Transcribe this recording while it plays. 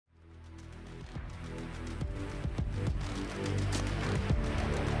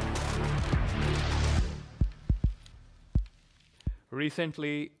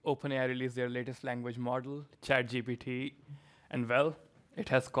Recently, OpenAI released their latest language model, ChatGPT, and well, it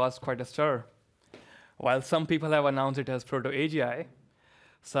has caused quite a stir. While some people have announced it as proto-AGI,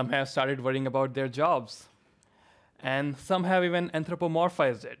 some have started worrying about their jobs, and some have even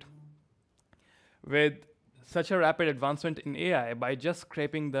anthropomorphized it. With such a rapid advancement in AI, by just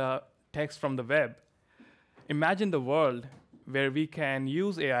scraping the text from the web, imagine the world where we can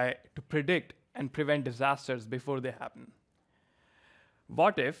use AI to predict and prevent disasters before they happen.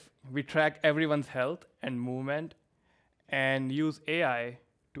 What if we track everyone's health and movement and use AI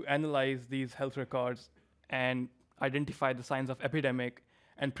to analyze these health records and identify the signs of epidemic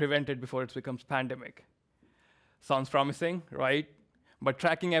and prevent it before it becomes pandemic? Sounds promising, right? But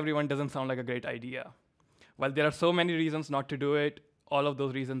tracking everyone doesn't sound like a great idea. While there are so many reasons not to do it, all of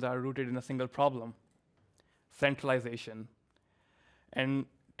those reasons are rooted in a single problem: centralization. And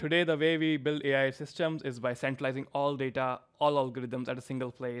today, the way we build AI systems is by centralizing all data, all algorithms at a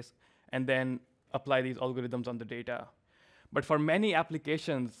single place, and then apply these algorithms on the data. But for many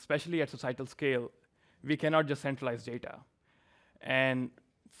applications, especially at societal scale, we cannot just centralize data. And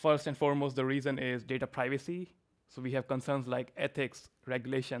first and foremost, the reason is data privacy. So we have concerns like ethics,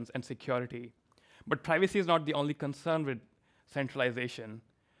 regulations, and security. But privacy is not the only concern with centralization.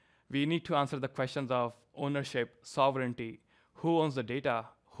 We need to answer the questions of ownership, sovereignty, who owns the data,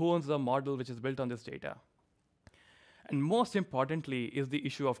 who owns the model which is built on this data. And most importantly is the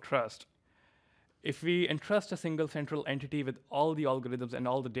issue of trust. If we entrust a single central entity with all the algorithms and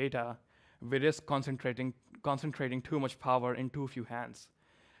all the data, we risk concentrating too much power in too few hands.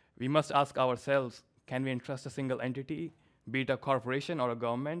 We must ask ourselves, can we entrust a single entity, be it a corporation or a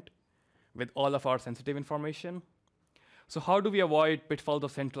government, with all of our sensitive information? So how do we avoid pitfalls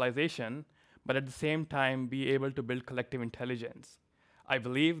of centralization, but at the same time be able to build collective intelligence? I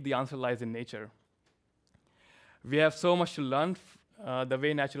believe the answer lies in nature. We have so much to learn the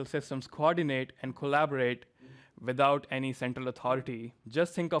way natural systems coordinate and collaborate without any central authority.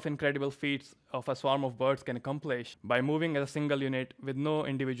 Just think of incredible feats of a swarm of birds can accomplish by moving as a single unit with no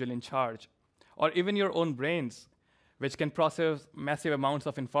individual in charge. Or even your own brains, which can process massive amounts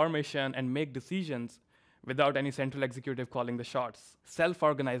of information and make decisions without any central executive calling the shots.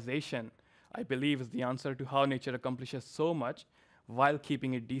 Self-organization, I believe, is the answer to how nature accomplishes so much while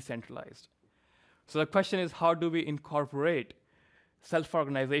keeping it decentralized. So the question is, how do we incorporate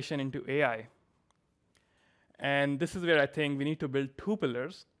self-organization into AI? And this is where I think we need to build two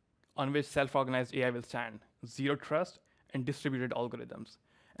pillars on which self-organized AI will stand: zero trust and distributed algorithms.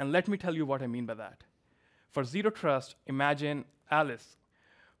 And let me tell you what I mean by that. For zero trust, imagine Alice,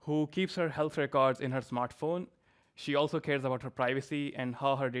 who keeps her health records in her smartphone. She also cares about her privacy and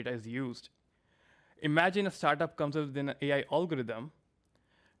how her data is used. Imagine a startup comes up with an AI algorithm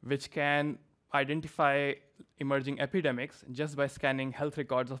which can identify emerging epidemics just by scanning health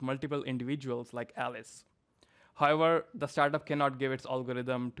records of multiple individuals like Alice. However, the startup cannot give its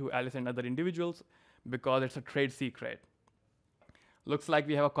algorithm to Alice and other individuals because it's a trade secret. Looks like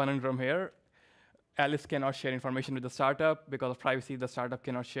we have a conundrum here. Alice cannot share information with the startup because of privacy. The startup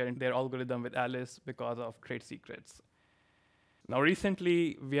cannot share their algorithm with Alice because of trade secrets. Now,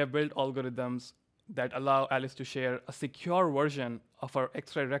 recently, we have built algorithms that allow Alice to share a secure version of her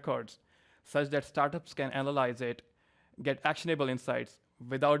X-ray records such that startups can analyze it, get actionable insights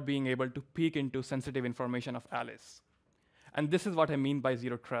without being able to peek into sensitive information of Alice. And this is what I mean by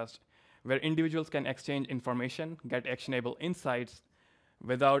zero trust, where individuals can exchange information, get actionable insights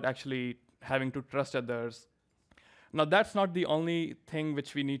without actually having to trust others. Now, that's not the only thing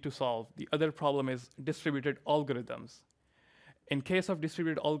which we need to solve. The other problem is distributed algorithms. In case of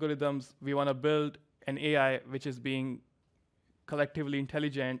distributed algorithms, we want to build an AI which is being collectively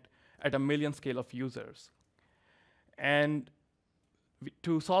intelligent at a million scale of users. And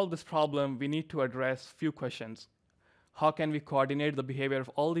to solve this problem, we need to address few questions. How can we coordinate the behavior of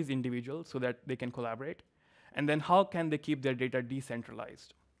all these individuals so that they can collaborate? And then how can they keep their data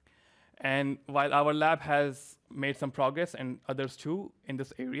decentralized? And while our lab has made some progress, and others too, in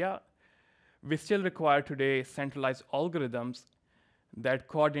this area, we still require today centralized algorithms that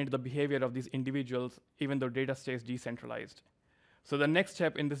coordinate the behavior of these individuals, even though data stays decentralized. So the next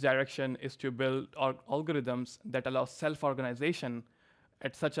step in this direction is to build algorithms that allow self-organization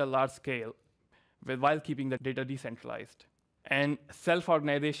at such a large scale while keeping the data decentralized. And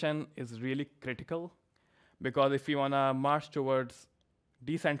self-organization is really critical, because if we want to march towards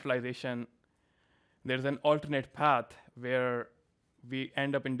decentralization, there's an alternate path where we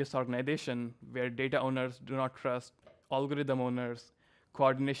end up in disorganization, where data owners do not trust algorithm owners,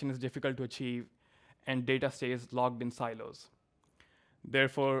 coordination is difficult to achieve, and data stays locked in silos.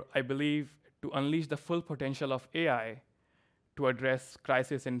 Therefore, I believe to unleash the full potential of AI, to address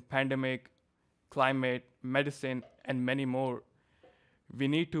crises in pandemic, climate, medicine, and many more, we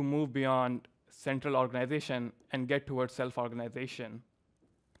need to move beyond central organization and get towards self-organization.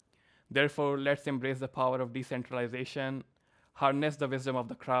 Therefore, let's embrace the power of decentralization, harness the wisdom of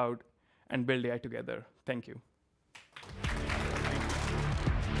the crowd, and build AI together. Thank you.